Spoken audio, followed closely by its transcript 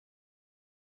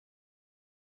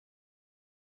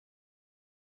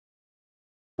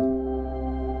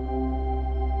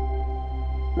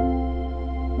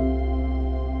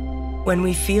When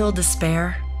we feel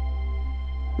despair,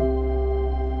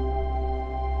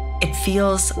 it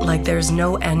feels like there's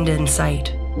no end in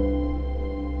sight.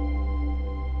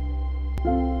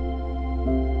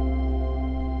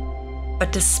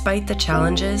 But despite the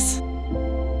challenges,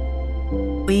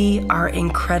 we are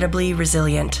incredibly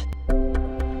resilient.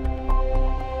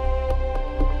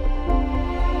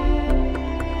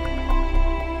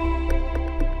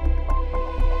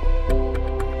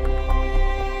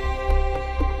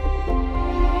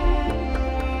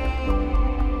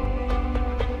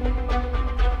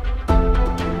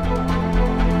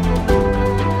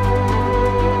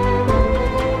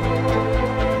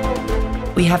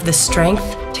 We have the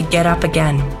strength to get up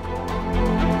again.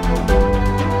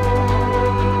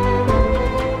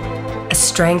 A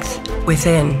strength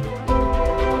within.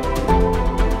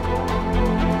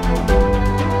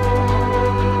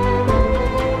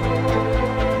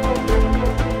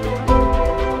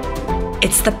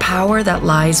 It's the power that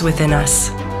lies within us.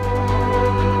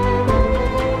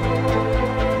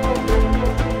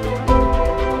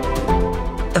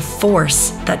 The force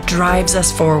that drives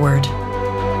us forward.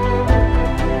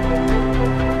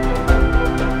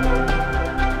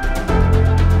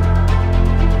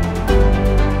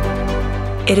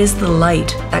 It is the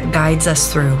light that guides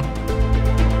us through.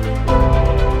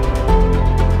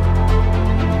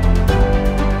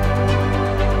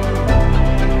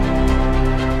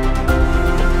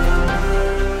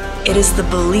 It is the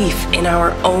belief in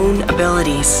our own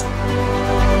abilities.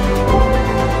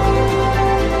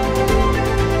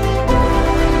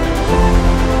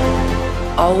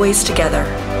 Always together.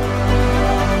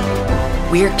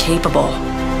 We're capable.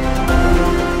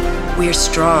 We're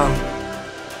strong.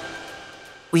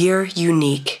 We're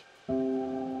unique.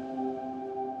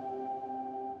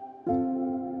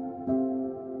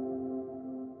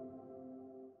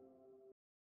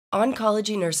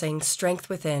 Oncology Nursing Strength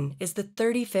Within is the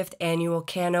 35th annual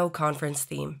CANO conference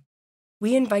theme.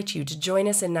 We invite you to join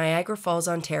us in Niagara Falls,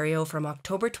 Ontario from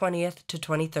October 20th to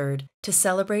 23rd to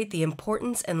celebrate the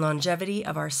importance and longevity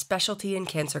of our specialty in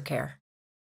cancer care.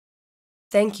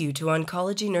 Thank you to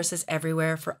oncology nurses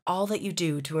everywhere for all that you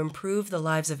do to improve the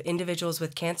lives of individuals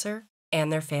with cancer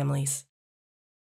and their families.